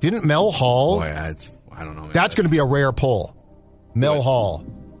 Didn't Mel Hall? Boy, I don't know. That's going to be a rare pull. Mel Hall,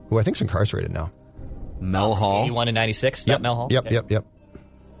 who I think is incarcerated now. Mel Hall. 81 and 96. That Mel Hall. Yep.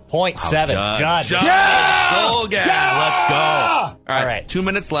 0.7. Judd. Solga. Let's go. All right. 2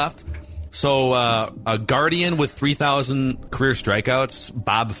 minutes left. So a Guardian with 3,000 career strikeouts,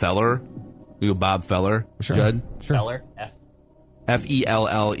 Bob Feller. We go Bob Feller. Sure. Judd. Sure. Feller.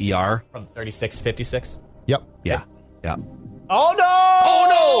 Feller. From 36 to 56. Yep. Yeah. Oh, no!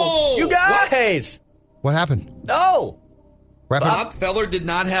 Oh, no! You guys! What happened? No! Wrap it up. Bob Feller did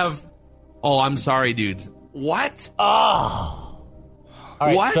not have. Oh, I'm sorry, dudes. What? All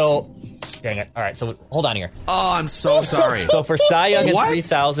right, What? so... Dang it. All right, so hold on here. Oh, I'm so sorry. So for Cy Young at What?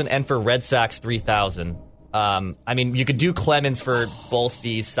 3,000 and for Red Sox 3,000, I mean, you could do Clemens for both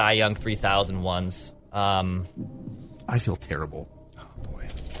these Cy Young 3,000 ones. I feel terrible. Oh, boy.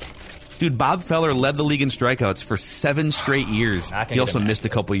 Dude, Bob Feller led the league in strikeouts for 7 straight years. Not gonna He also get him missed a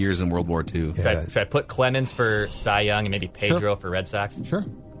couple years in World War II. Should I put Clemens for Cy Young and maybe Pedro Sure. for Red Sox? Sure.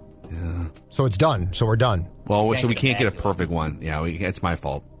 Yeah. So it's done. So we're done. Well, so we can't get a back. perfect one. Yeah, it's my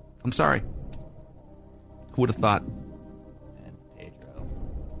fault. I'm sorry. Who would have thought? And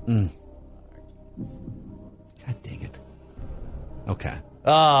Pedro. God dang it. Okay.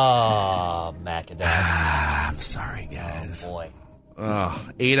 Oh, Macadam. I'm sorry, guys. Boy.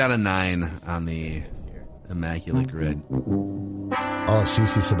 8 out of 9 on the immaculate grid. Oh,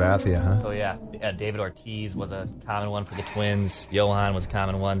 CC Sabathia, huh? So, yeah, David Ortiz was a common one for the Twins. Johan was a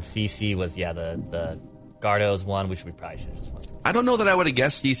common one. CC was, the Gardo's one, which we probably should have just went. I don't know that I would have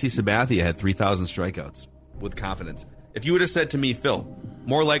guessed DC Sabathia had 3,000 strikeouts with confidence. If you would have said to me, Phil,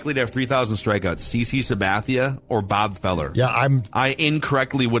 more likely to have 3,000 strikeouts, CC Sabathia or Bob Feller? Yeah, I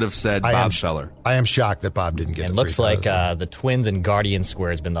incorrectly would have said Bob Feller. I am shocked that Bob didn't get And the looks like 3,000. the Twins and Guardian square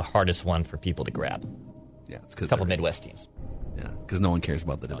has been the hardest one for people to grab. Yeah, it's A because couple Midwest teams. Yeah, because no one cares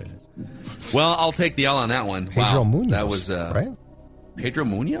about the division. Well, I'll take the L on that one. Pedro wow, Munoz, that was right? Pedro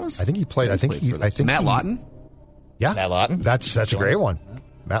Munoz. I think he played. I think Matt Lawton. Yeah, Matt Lawton? That's a great one.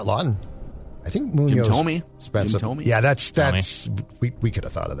 Matt Lawton. I think Munoz. Tomey. spent Jim some- Tomey. Yeah, that's we could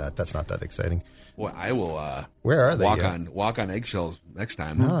have thought of that. That's not that exciting. Well, I will. Where are they? Walk on eggshells next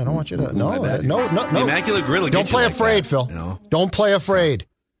time. No, I don't want you to. My bad. No. The Immaculate Grill. will Don't get you play like afraid, that, Phil. You know? Don't play afraid.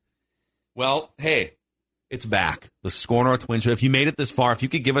 Well, hey, it's back. The Score North Twin Show. If you made it this far, if you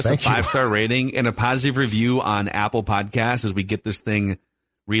could give us Thank a you. 5-star rating and a positive review on Apple Podcasts as we get this thing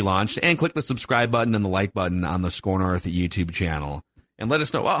relaunched, and click the subscribe button and the like button on the Score North YouTube channel. And let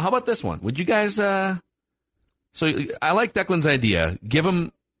us know, well, how about this one? Would you guys, so I like Declan's idea. Give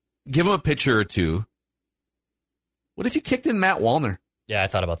him a pitcher or two. What if you kicked in Matt Wallner? Yeah, I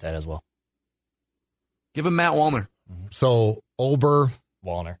thought about that as well. Give him Matt Wallner. So, Olber,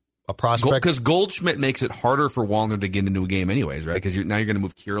 Wallner. a prospect. Because Goldschmidt makes it harder for Wallner to get into a game anyways, right? Because now you're going to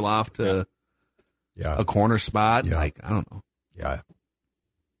move Kirilloff to a corner spot. Yeah. Like, I don't know. Yeah.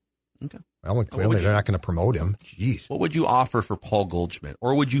 Okay. Well, clearly they're not going to promote him. Jeez. What would you offer for Paul Goldschmidt?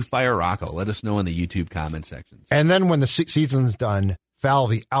 Or would you fire Rocco? Let us know in the YouTube comment sections. And then when the season's done,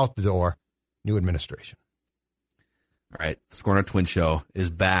 Falvey out the door, new administration. All right. Score North Twin Show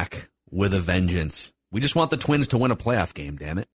is back with a vengeance. We just want the Twins to win a playoff game, damn it.